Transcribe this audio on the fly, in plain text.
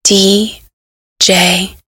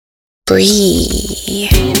DJ Bree.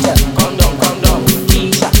 Come down,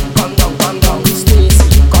 Keisha, come down,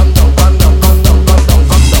 Stacy, come down.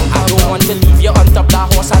 I don't want to leave you on top the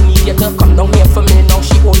horse, I need you to come down here for me now.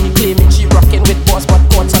 She only claiming she rocking with boss, but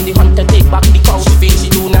caught on the hunt to take back the cow. She feel she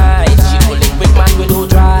do nice, she do link with man with no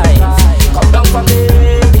drive. Come down for me,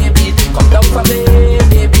 baby, come down for me,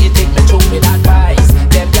 baby. Take me through with advice,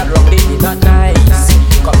 them girl wrong, they be not nice.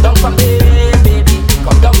 Come down for me, baby,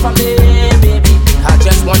 come down for me, baby. I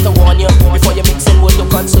just want to warn you, before you mix in what to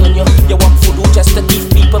concern you. You walk voodoo just to thief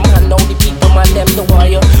people, man. Now the people, man, them the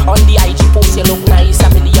warrior. On the IG post, you look nice. A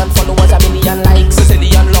million followers, a million likes. A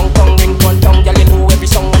zillion long tongue, ring one tongue. Girl, you know every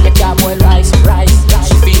song on your car, boy, rise.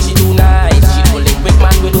 She feel she do nice. She do link with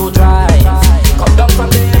man with no drive. Come down for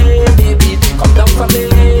me, baby. Come down for me,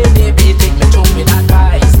 baby. Take me through with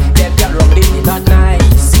advice. Them girl wrong, they be not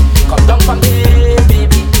nice. Come down for me,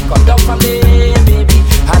 baby. Come down for me, baby.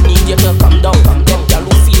 I need you to come down. Girl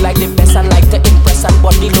who feel like the best and like to impress and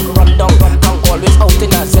body look run down. Always out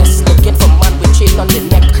in a zest, looking for man with chain on the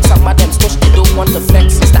neck. Some of them stush, they don't want to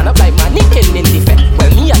flex. They stand up like mannequin in the fed. Well,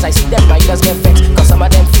 me as I see them, I just get vexed. Cause some of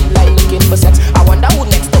them feel like looking for sex. I wonder who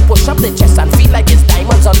next to push up the chest and feel like it's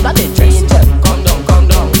diamonds under the dress. Angel, come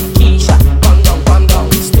down, Keisha, come down,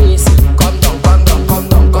 Stacy, come down.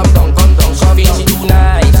 She feel she do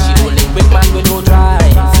nice, she do link with man with no drive.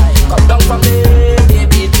 Come down for me,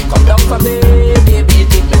 baby, come down for me, baby.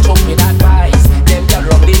 Take me through with advice. Them girl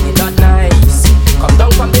wrong, they be not nice. Come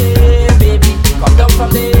down for me, baby, come down for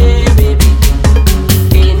me, baby.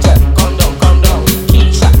 Angel, come down,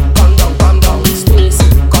 Keisha, come down, Stacy,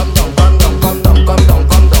 come down.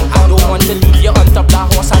 I don't want to leave you on top the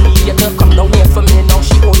horse, I need you to come down here for me now.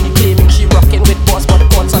 She only claiming she rocking with boss, but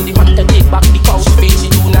caught on the hunt to take back the cow. She feel she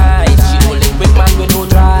do nice, she do link with man with no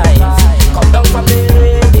drive. Come down for me,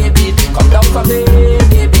 baby, come down for me,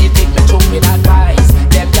 baby. Take me through with advice.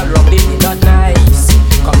 Them girl wrong, they be not nice.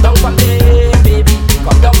 Come down for me, baby,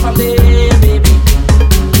 come down for me, baby.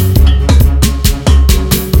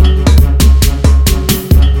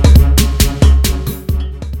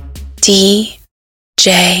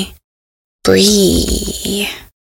 DJ Bree.